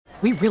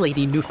We really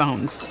need new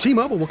phones.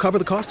 T-Mobile will cover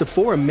the cost of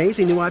 4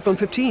 amazing new iPhone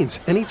 15s,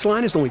 and each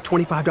line is only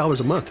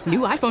 $25 a month. New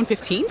iPhone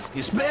 15s?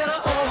 It's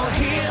better over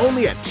here.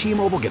 Only at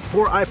T-Mobile, get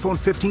 4 iPhone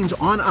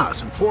 15s on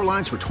us and 4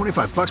 lines for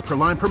 $25 per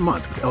line per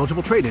month with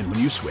eligible trade-in when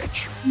you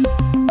switch.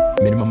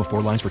 Minimum of 4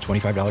 lines for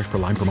 $25 per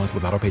line per month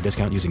with autopay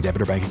discount using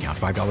debit or bank account.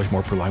 $5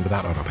 more per line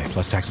without autopay,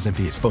 plus taxes and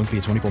fees. Phone fee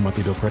at 24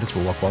 monthly bill credits for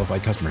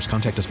well-qualified customers.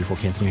 Contact us before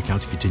canceling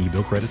account to continue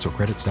bill credits or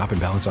credit stop and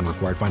balance on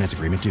required finance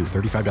agreement due.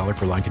 $35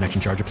 per line connection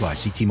charge applies.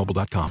 See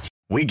T-Mobile.com.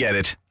 We get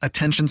it.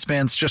 Attention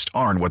spans just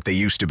aren't what they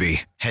used to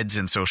be. Heads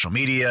in social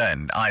media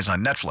and eyes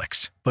on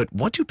Netflix. But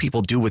what do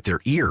people do with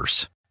their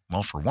ears?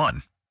 Well, for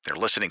one, they're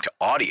listening to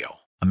audio.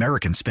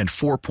 Americans spend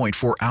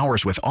 4.4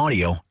 hours with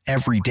audio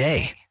every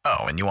day.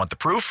 Oh, and you want the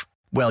proof?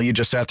 Well, you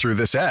just sat through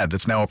this ad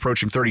that's now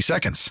approaching 30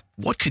 seconds.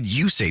 What could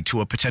you say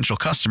to a potential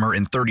customer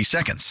in 30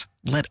 seconds?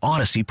 Let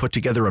Odyssey put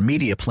together a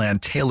media plan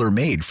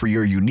tailor-made for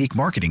your unique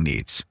marketing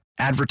needs.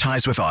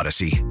 Advertise with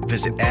Odyssey.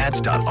 Visit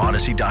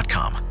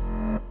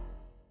ads.odyssey.com.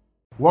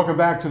 Welcome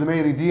back to the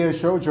Manny Diaz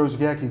Show. Joe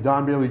Zagacki,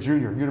 Don Bailey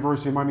Jr.,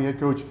 University of Miami head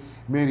coach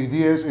Manny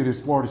Diaz. It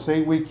is Florida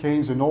State week,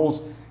 Canes and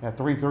Noles at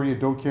 3:30 at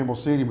Doak Campbell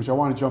Stadium, which I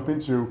want to jump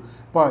into.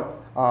 But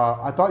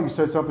I thought you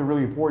said something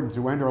really important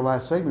to end our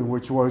last segment,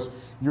 which was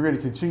you're going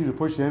to continue to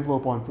push the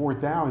envelope on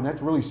 4th down, and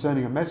that's really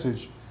sending a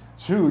message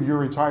to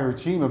your entire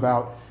team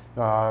about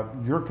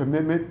your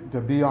commitment to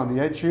be on the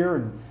edge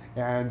here,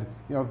 and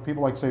you know,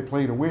 people like to say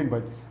play to win,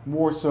 but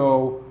more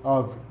so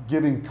of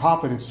giving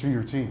confidence to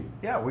your team.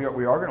 Yeah, we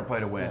are going to play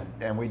to win,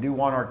 and we do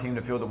want our team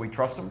to feel that we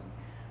trust them.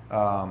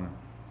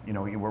 You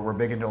know, we're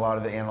big into a lot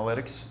of the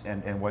analytics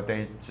and what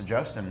they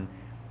suggest, and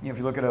you know, if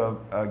you look at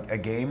a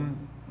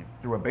game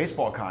through a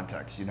baseball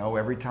context, you know,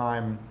 every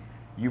time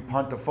you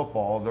punt the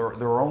football, there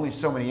are only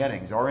so many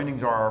innings. Our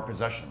innings are our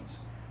possessions,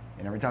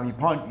 and every time you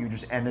punt, you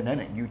just end an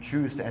inning. You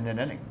choose to end an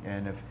inning,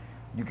 and if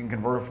you can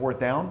convert a 4th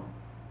down,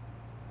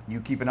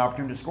 you keep an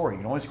opportunity to score. You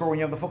can only score when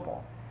you have the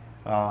football.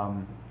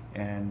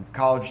 And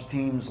college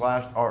teams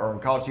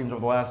college teams over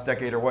the last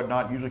decade or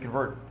whatnot usually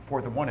convert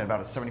 4th and 1 at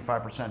about a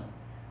 75%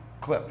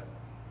 clip.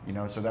 You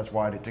know, so that's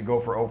why to go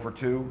for 0 for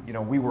 2, you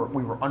know, we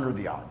were under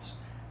the odds,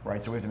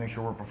 right? So we have to make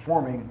sure we're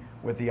performing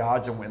with the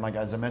odds. And like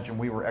as I mentioned,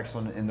 we were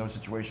excellent in those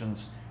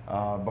situations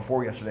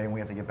before yesterday, and we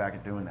have to get back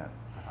at doing that.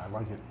 I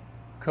like it.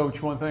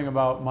 Coach, one thing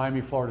about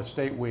Miami Florida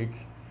State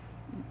week,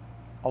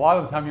 a lot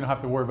of the time you don't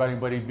have to worry about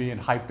anybody being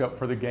hyped up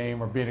for the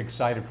game or being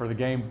excited for the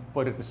game,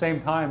 but at the same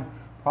time,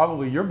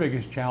 probably your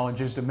biggest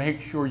challenge is to make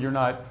sure you're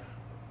not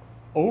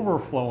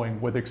overflowing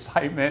with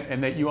excitement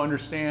and that you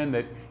understand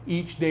that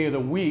each day of the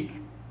week,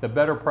 the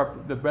better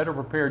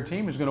prepared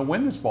team is going to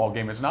win this ball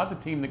game. It's not the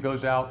team that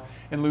goes out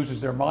and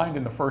loses their mind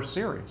in the first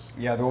series.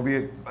 Yeah, there will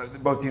be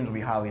both teams will be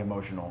highly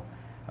emotional.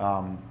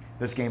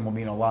 This game will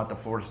mean a lot to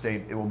Florida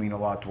State. It will mean a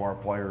lot to our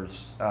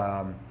players.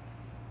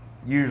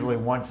 Usually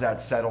once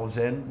that settles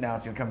in, now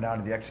it's going to come down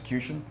to the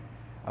execution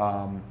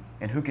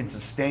and who can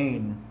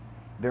sustain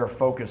their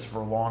focus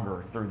for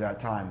longer through that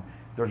time.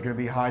 There's going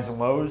to be highs and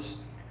lows.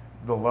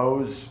 The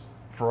lows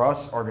for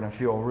us are going to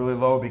feel really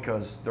low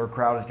because their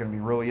crowd is going to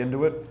be really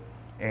into it.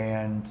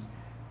 And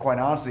quite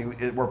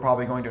honestly, we're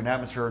probably going to an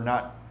atmosphere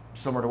not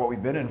similar to what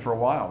we've been in for a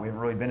while. We haven't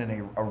really been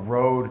in a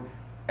road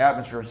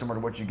atmosphere similar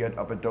to what you get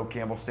up at Doak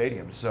Campbell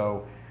Stadium.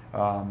 So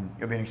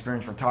it'll be an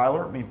experience for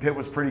Tyler. I mean, Pitt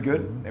was pretty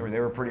good. They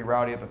were pretty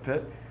rowdy up at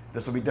Pitt.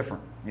 This will be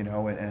different, you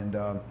know, and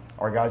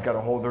our guys got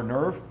to hold their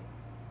nerve,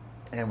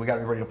 and we got to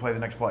be ready to play the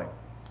next play.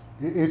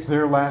 It's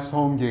their last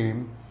home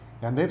game,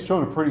 and they've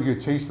shown a pretty good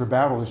taste for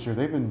battle this year.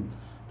 They've been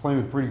playing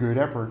with pretty good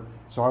effort,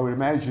 so I would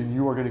imagine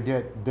you are going to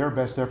get their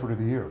best effort of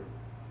the year.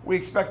 We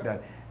expect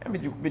that. I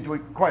mean, to be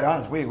quite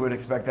honest, we would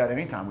expect that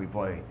anytime we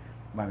play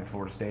Miami,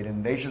 Florida State,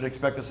 and they should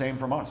expect the same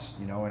from us,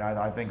 you know, and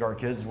I think our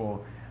kids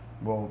will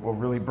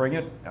really bring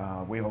it.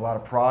 We have a lot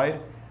of pride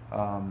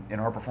in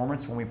our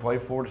performance when we play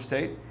Florida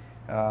State.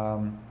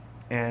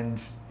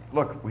 And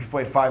look, we've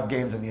played 5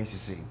 games in the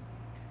ACC.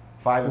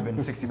 5 have been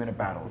 60-minute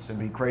battles. It'd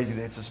be crazy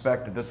to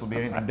suspect that this will be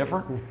anything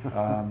different.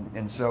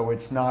 And so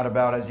it's not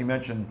about, as you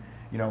mentioned,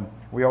 you know,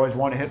 we always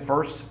want to hit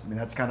first. I mean,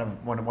 that's kind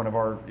of one of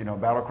our, you know,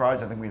 battle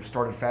cries. I think we've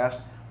started fast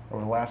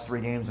over the last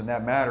 3 games, and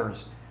that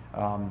matters.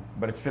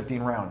 But it's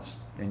 15 rounds,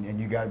 and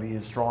you got to be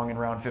as strong in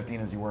round 15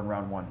 as you were in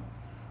round 1.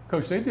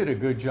 Coach, they did a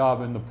good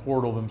job in the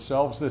portal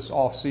themselves this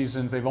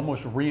offseason. They've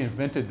almost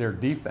reinvented their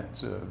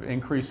defense,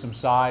 increased some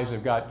size.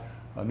 They've got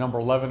number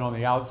 11 on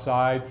the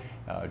outside.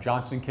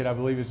 Johnson kid, I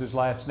believe, is his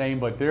last name.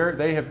 But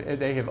they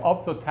have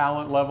upped the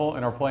talent level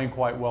and are playing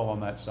quite well on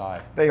that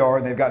side. They are,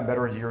 and they've gotten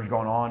better as the year's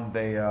gone on.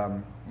 They,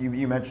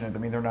 you mentioned it. I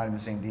mean, they're not in the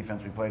same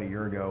defense we played a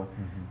year ago.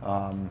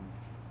 Mm-hmm.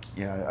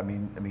 Yeah, I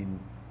mean,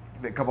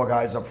 a couple of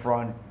guys up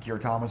front. Keir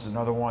Thomas is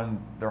another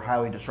one. They're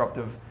highly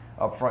disruptive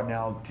up front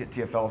now.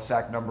 TFL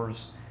sack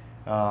numbers.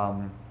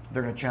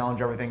 They're going to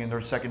challenge everything in their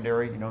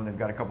secondary. You know, and they've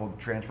got a couple of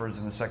transfers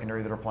in the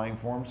secondary that are playing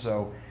for them.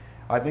 So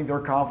I think their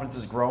confidence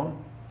has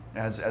grown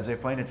as they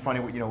play. And it's funny,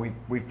 you know,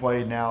 we've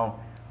played now,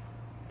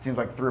 it seems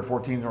like 3 or 4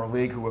 teams in our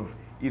league who have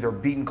either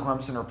beaten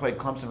Clemson or played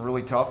Clemson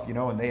really tough, you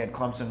know, and they had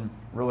Clemson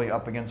really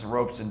up against the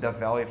ropes in Death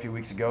Valley a few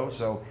weeks ago.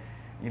 So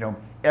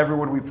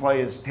everyone we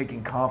play is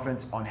taking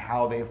confidence on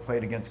how they've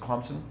played against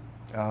Clemson,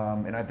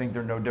 and I think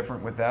they're no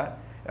different with that.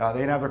 They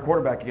didn't have their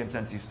quarterback against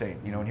NC State,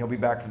 and he'll be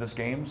back for this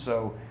game,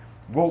 so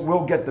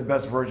we'll get the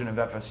best version of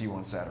FSU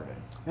on Saturday.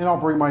 And I'll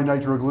bring my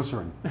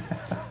nitroglycerin.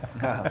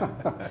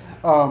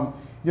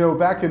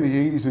 Back in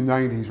the 80s and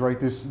 90s, right,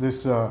 this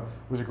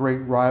was a great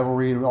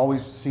rivalry, and it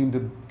always seemed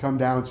to come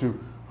down to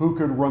who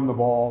could run the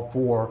ball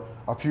for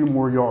a few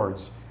more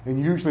yards.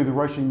 And usually the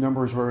rushing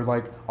numbers were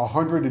like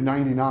 100 to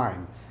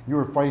 99. You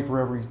were fighting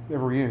for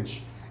every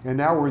inch. And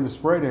now we're in the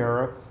spread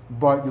era,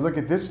 but you look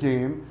at this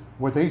game,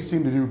 what they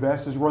seem to do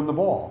best is run the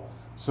ball.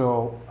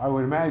 So I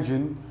would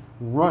imagine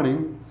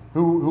running,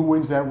 who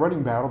wins that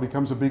running battle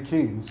becomes a big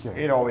key in this game.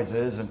 It always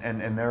is,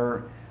 and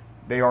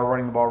they are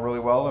running the ball really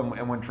well,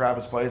 and when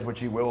Travis plays, which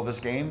he will this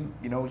game,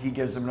 he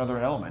gives them another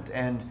element.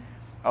 And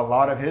a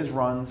lot of his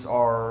runs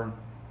are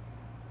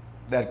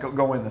that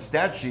go in the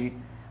stat sheet.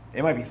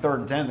 It might be 3rd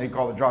and 10. They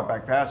call the drop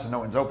back pass and no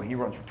one's open. He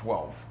runs for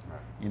 12.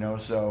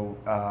 Right. So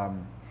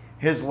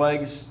his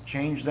legs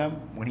change them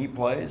when he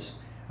plays.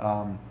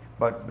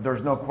 But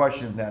there's no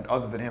question that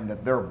other than him,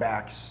 that their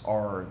backs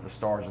are the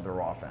stars of their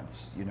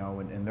offense.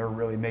 And they're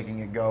really making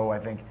it go. I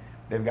think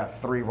they've got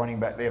 3 running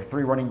backs. They have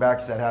 3 running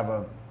backs that have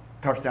a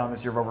touchdown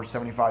this year of over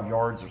 75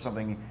 yards or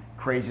something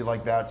crazy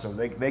like that. So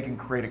they can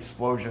create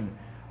explosion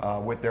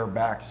with their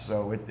backs.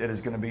 So it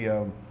is going to be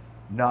a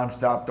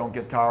nonstop, don't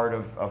get tired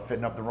of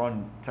fitting up the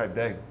run type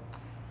day.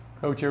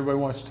 Coach, everybody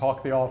wants to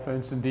talk the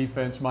offense and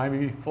defense,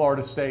 Miami,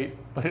 Florida State,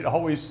 but it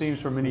always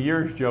seems for many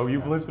years, Joe,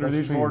 you've lived through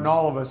these more than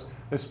all of us,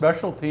 the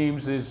special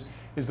teams is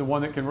the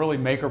one that can really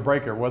make or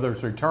break it, whether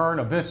it's a return,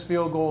 a missed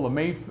field goal,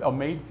 a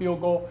made field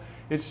goal.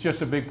 It's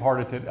just a big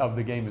part of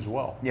the game as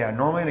well. Yeah,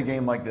 normally in a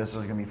game like this,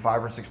 there's going to be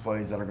 5 or 6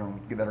 plays that are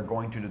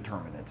going to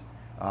determine it.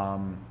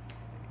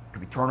 It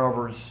could be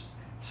turnovers.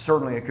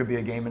 Certainly, it could be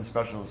a game in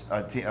specials,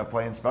 a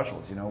play in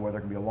specials. Whether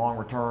it could be a long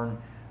return,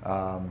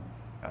 a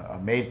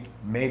made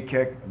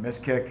kick, a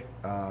missed kick,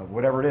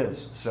 whatever it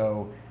is.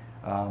 So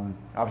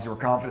obviously, we're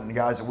confident in the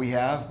guys that we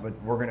have, but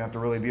we're going to have to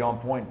really be on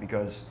point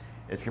because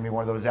it's going to be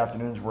one of those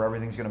afternoons where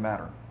everything's going to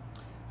matter.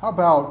 How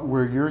about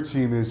where your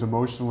team is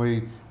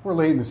emotionally? We're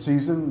late in the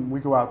season. We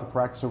go out to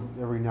practice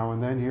every now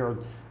and then here,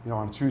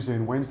 on Tuesday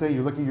and Wednesday.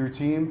 You look at your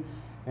team,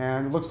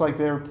 and it looks like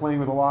they're playing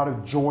with a lot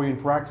of joy in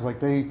practice,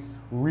 like they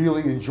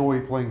really enjoy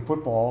playing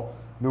football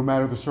no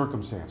matter the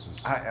circumstances.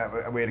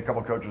 We had a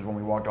couple coaches when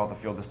we walked off the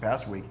field this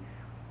past week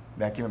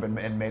that came up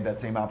and made that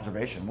same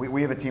observation.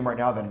 We have a team right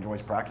now that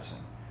enjoys practicing.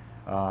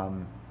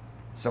 Some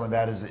of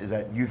that is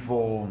that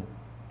youthful,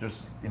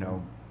 just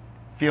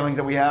feelings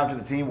that we have to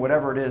the team,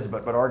 whatever it is.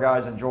 But our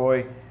guys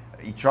enjoy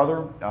each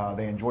other.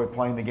 They enjoy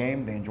playing the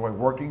game. They enjoy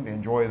working. They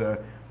enjoy the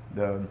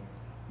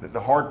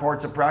hard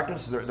parts of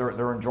practice.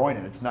 They're enjoying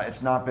it.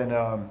 It's not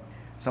been.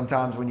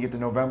 Sometimes when you get to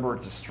November,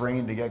 it's a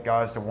strain to get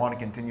guys to want to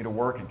continue to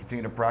work and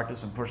continue to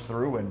practice and push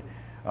through. And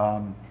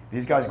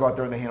these guys go out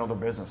there and they handle their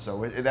business.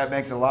 So that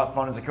makes it a lot of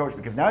fun as a coach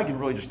because now you can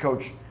really just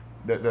coach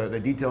the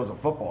details of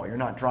football. You're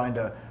not trying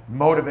to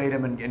motivate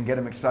them and get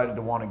them excited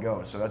to want to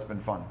go. So that's been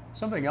fun.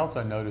 Something else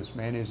I noticed,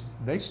 man, is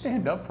they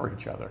stand up for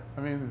each other. I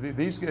mean,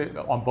 these guys,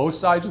 on both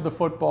sides of the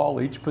football,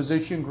 each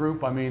position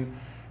group, I mean,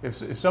 if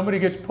somebody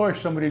gets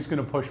pushed, somebody's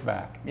going to push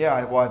back.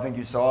 Yeah, well, I think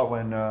you saw it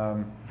when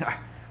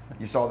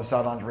you saw the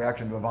sidelines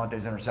reaction to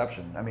Avante's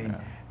interception. I mean,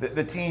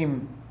 the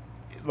team,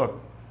 look,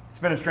 it's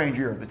been a strange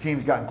year. The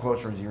team's gotten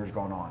closer as the year's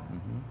gone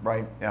on,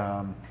 right?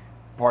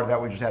 Part of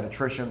that we just had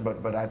attrition,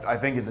 but I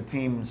think as a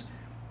team's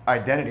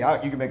identity,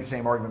 you can make the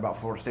same argument about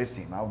Florida State's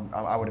team.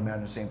 I would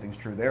imagine the same thing's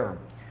true there.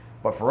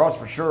 But for us,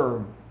 for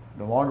sure,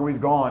 the longer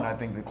we've gone, I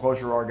think the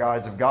closer our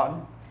guys have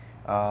gotten,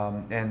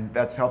 and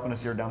that's helping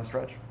us here down the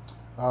stretch.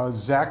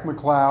 Zach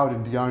McLeod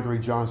and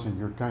DeAndre Johnson,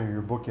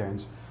 your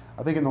bookends.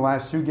 I think in the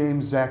last 2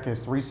 games, Zach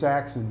has 3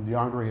 sacks and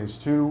DeAndre has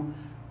 2.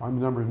 My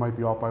numbers might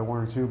be off by 1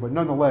 or 2, but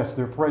nonetheless,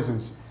 their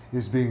presence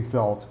is being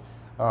felt.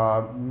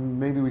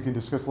 Maybe we can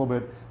discuss a little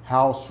bit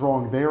how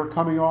strong they are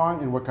coming on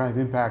and what kind of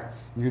impact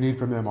you need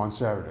from them on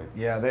Saturday.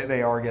 Yeah,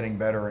 they are getting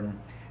better. And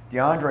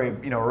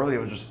DeAndre, earlier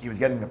it was just he was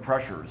getting the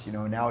pressures.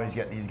 Now he's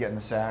getting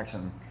the sacks.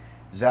 And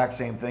Zach,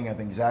 same thing. I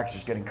think Zach's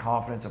just getting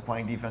confidence of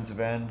playing defensive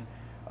end.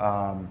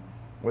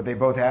 What they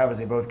both have is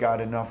they both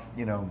got enough,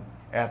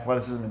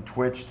 athleticism and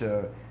twitch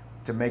to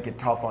make it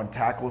tough on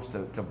tackles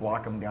to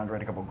block them. DeAndre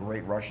had a couple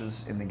great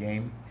rushes in the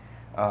game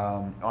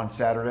on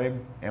Saturday,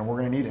 and we're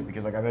going to need it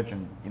because, like I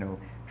mentioned,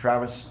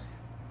 Travis,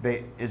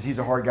 he's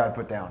a hard guy to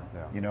put down.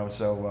 Yeah.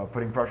 So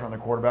putting pressure on the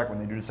quarterback when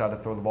they do decide to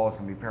throw the ball is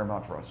going to be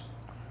paramount for us.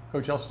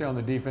 Coach, I'll stay on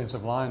the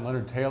defensive line.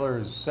 Leonard Taylor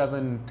is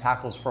 7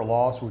 tackles for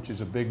loss, which is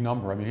a big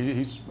number. I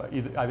mean,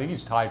 I think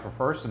he's tied for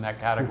first in that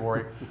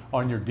category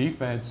on your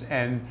defense.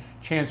 And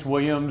Chance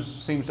Williams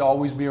seems to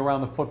always be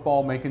around the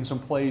football, making some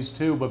plays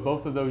too. But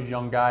both of those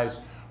young guys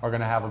are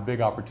going to have a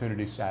big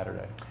opportunity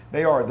Saturday.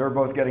 They are. They're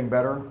both getting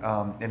better.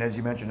 And as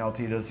you mentioned,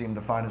 LT does seem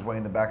to find his way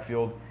in the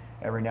backfield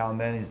every now and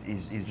then.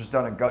 He's just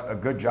done a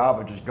good job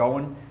of just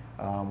going.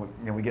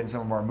 We get in some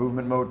of our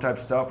movement mode type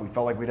stuff. We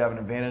felt like we'd have an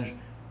advantage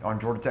on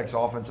Georgia Tech's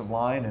offensive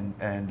line,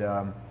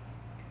 and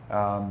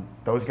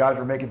those guys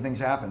are making things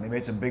happen. They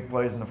made some big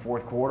plays in the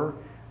fourth quarter.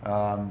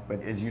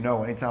 But as you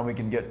know, anytime we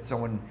can get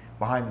someone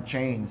behind the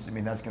chains, I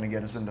mean, that's going to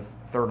get us into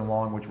third and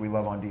long, which we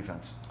love on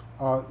defense.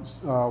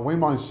 Wayne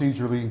Monsie's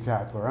your leading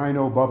tackler. I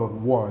know Bubba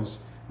was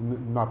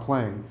not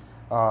playing,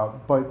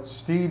 but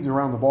Steve's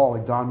around the ball,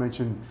 like Don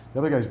mentioned, the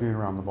other guys being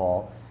around the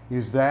ball.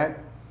 Is that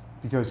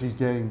because he's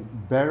getting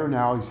better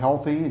now? He's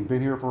healthy. He's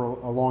been here for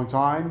a long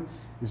time.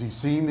 Is he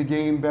seeing the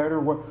game better?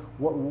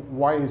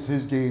 Why is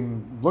his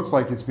game looks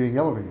like it's being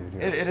elevated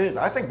here? It is.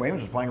 I think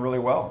Wayman's just playing really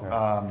well.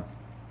 Yeah.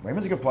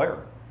 Wayman's a good player.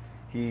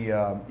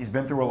 He's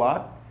been through a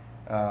lot.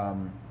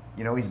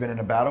 He's been in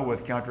a battle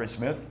with Keontre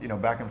Smith,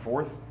 back and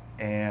forth.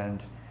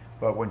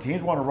 But when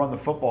teams want to run the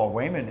football,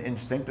 Wayman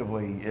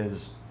instinctively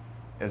is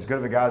as good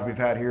of a guy as we've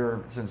had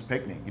here since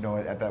Pickney,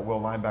 at that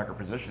will linebacker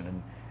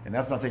position. And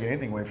that's not taking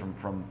anything away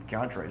from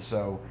Keontre.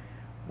 So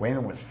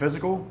Wayman was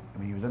physical. I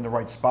mean, he was in the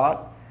right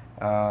spot.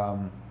 Like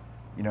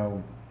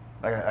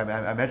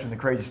I mentioned the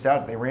crazy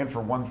stat, they ran for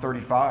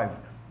 135.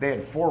 They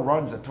had 4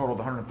 runs that totaled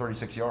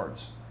 136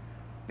 yards.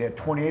 They had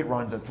 28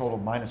 runs that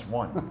totaled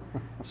 -1.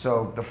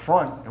 So the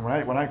front, and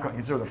when I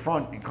consider the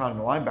front, including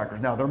the linebackers,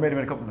 now there may have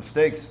been a couple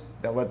mistakes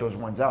that let those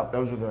ones out.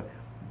 Those are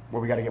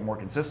where we got to get more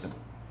consistent.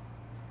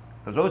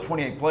 Those other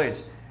 28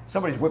 plays,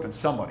 somebody's whipping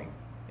somebody,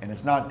 and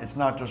it's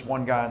not just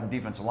one guy on the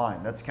defensive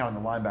line. That's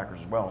counting the linebackers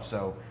as well.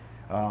 So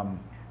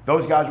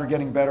those guys are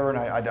getting better, and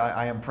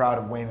I am proud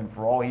of Wayman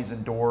for all he's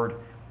endured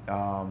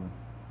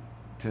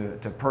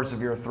to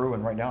persevere through.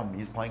 And right now,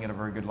 he's playing at a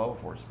very good level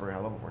for us, very high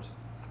level for us.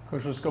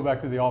 Coach, let's go back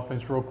to the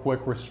offense real quick.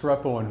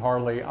 Restrepo and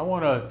Harley, I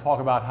want to talk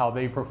about how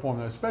they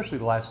performed, especially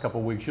the last couple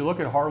of weeks. You look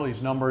at Harley's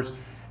numbers,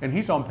 and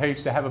he's on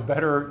pace to have a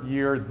better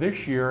year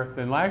this year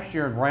than last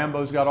year, and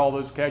Rambo's got all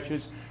those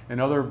catches, and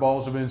other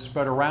balls have been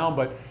spread around,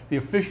 but the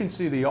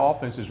efficiency of the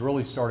offense is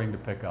really starting to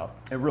pick up.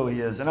 It really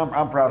is, and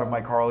I'm proud of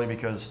Mike Harley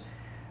because,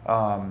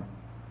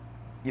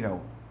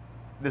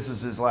 this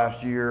is his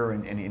last year,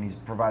 and he's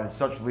provided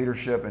such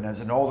leadership, and as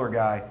an older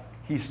guy,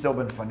 he's still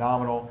been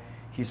phenomenal.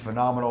 He's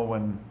phenomenal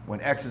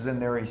when X is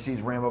in there. He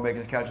sees Rambo making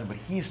his catches, but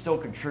he's still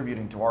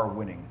contributing to our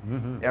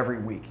winning every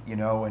week,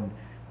 and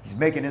he's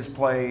making his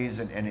plays,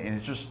 and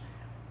it's just,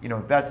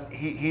 that's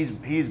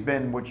he's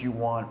been what you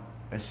want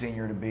a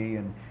senior to be,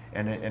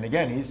 and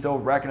again, he's still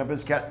racking up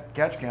his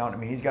catch count. I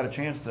mean, he's got a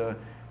chance to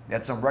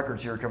get some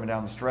records here coming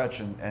down the stretch,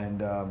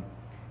 and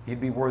he'd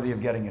be worthy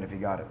of getting it if he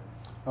got it.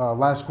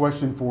 Last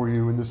question for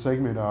you in this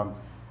segment.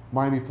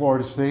 Miami,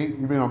 Florida State,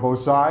 you've been on both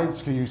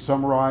sides. Can you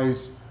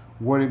summarize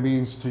what it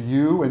means to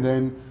you, and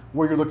then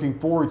what you're looking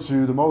forward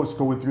to the most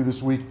going through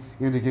this week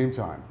into game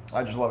time?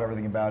 I just love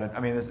everything about it. I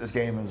mean, this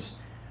game is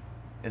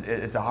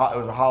it was a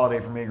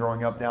holiday for me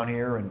growing up down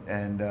here,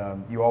 and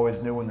you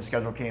always knew when the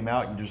schedule came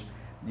out.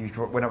 You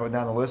went up and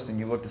down the list and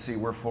you looked to see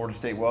where Florida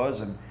State was,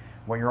 and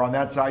when you're on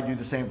that side, you do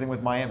the same thing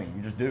with Miami.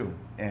 You just do,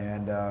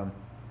 and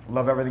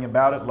love everything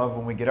about it. Love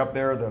when we get up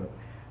there,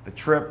 the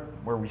trip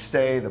where we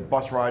stay, the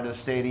bus ride to the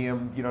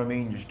stadium. You know what I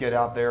mean? You just get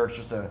out there. It's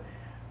just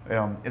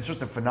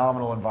a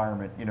phenomenal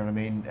environment, you know what I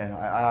mean? And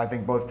I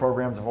think both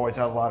programs have always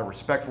had a lot of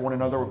respect for one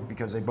another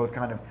because they both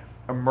kind of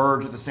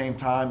emerged at the same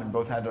time and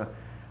both had to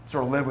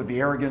sort of live with the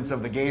arrogance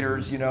of the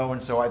Gators,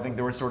 and so I think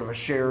there was sort of a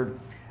shared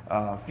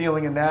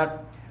feeling in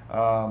that.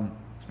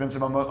 It's been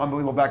some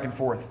unbelievable back and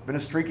forth. Been a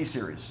streaky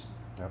series,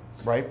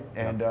 right?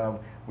 And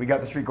we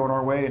got the streak going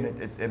our way, and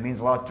it means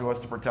a lot to us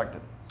to protect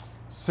it.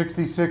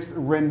 66th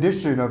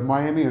rendition of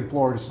Miami and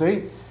Florida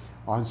State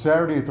on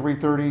Saturday at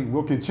 3:30.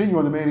 We'll continue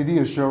on the Manny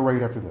Diaz Show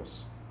right after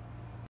this.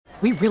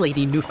 We really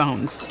need new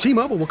phones.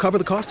 T-Mobile will cover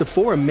the cost of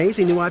 4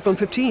 amazing new iPhone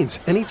 15s,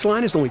 and each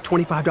line is only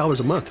 $25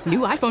 a month. New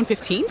iPhone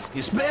 15s?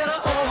 It's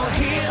better over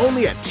here.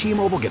 Only at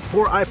T-Mobile, get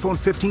 4 iPhone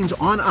 15s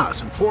on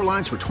us and 4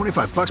 lines for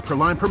 $25 per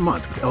line per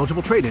month with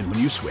eligible trade-in when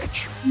you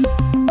switch.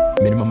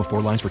 Minimum of 4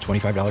 lines for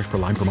 $25 per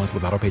line per month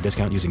with autopay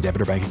discount using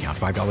debit or bank account.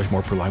 $5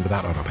 more per line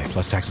without autopay,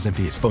 plus taxes and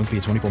fees. Phone fee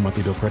at 24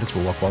 monthly bill credits for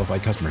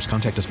well-qualified customers.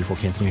 Contact us before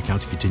canceling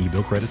account to continue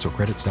bill credits or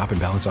credit stop and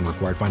balance on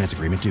required finance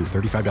agreement due.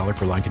 $35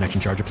 per line connection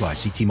charge applies.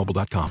 See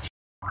T-Mobile.com.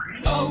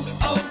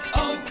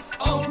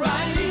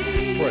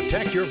 O'Reilly.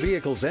 Protect your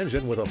vehicle's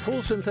engine with a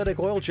full synthetic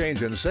oil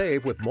change and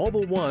save with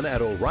Mobil 1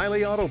 at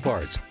O'Reilly Auto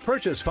Parts.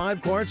 Purchase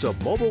 5 quarts of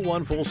Mobil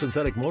 1 full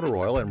synthetic motor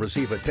oil and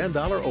receive a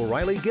 $10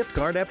 O'Reilly gift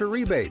card after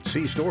rebate.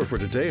 See store for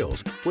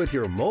details. With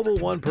your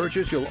Mobil 1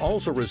 purchase, you'll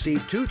also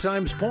receive 2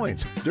 times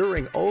points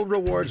during O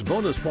Rewards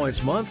Bonus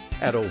Points Month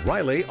at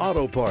O'Reilly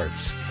Auto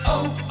Parts.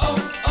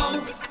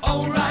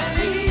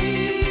 O'Reilly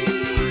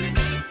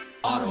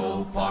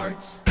Auto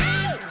Parts.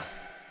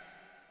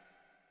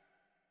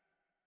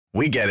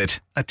 We get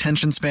it.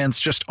 Attention spans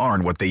just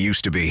aren't what they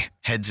used to be.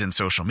 Heads in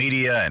social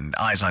media and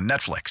eyes on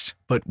Netflix.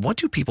 But what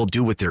do people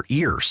do with their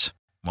ears?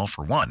 Well,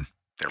 for one,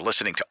 they're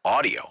listening to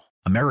audio.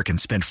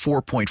 Americans spend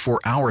 4.4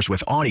 hours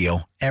with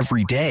audio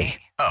every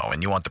day. Oh,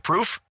 and you want the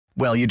proof?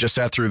 Well, you just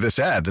sat through this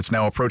ad that's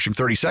now approaching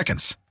 30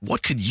 seconds.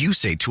 What could you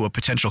say to a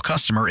potential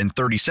customer in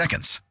 30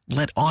 seconds?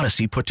 Let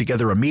Odyssey put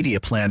together a media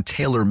plan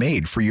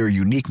tailor-made for your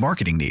unique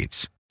marketing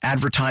needs.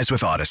 Advertise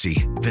with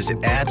Odyssey.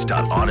 Visit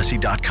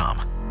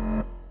ads.odyssey.com.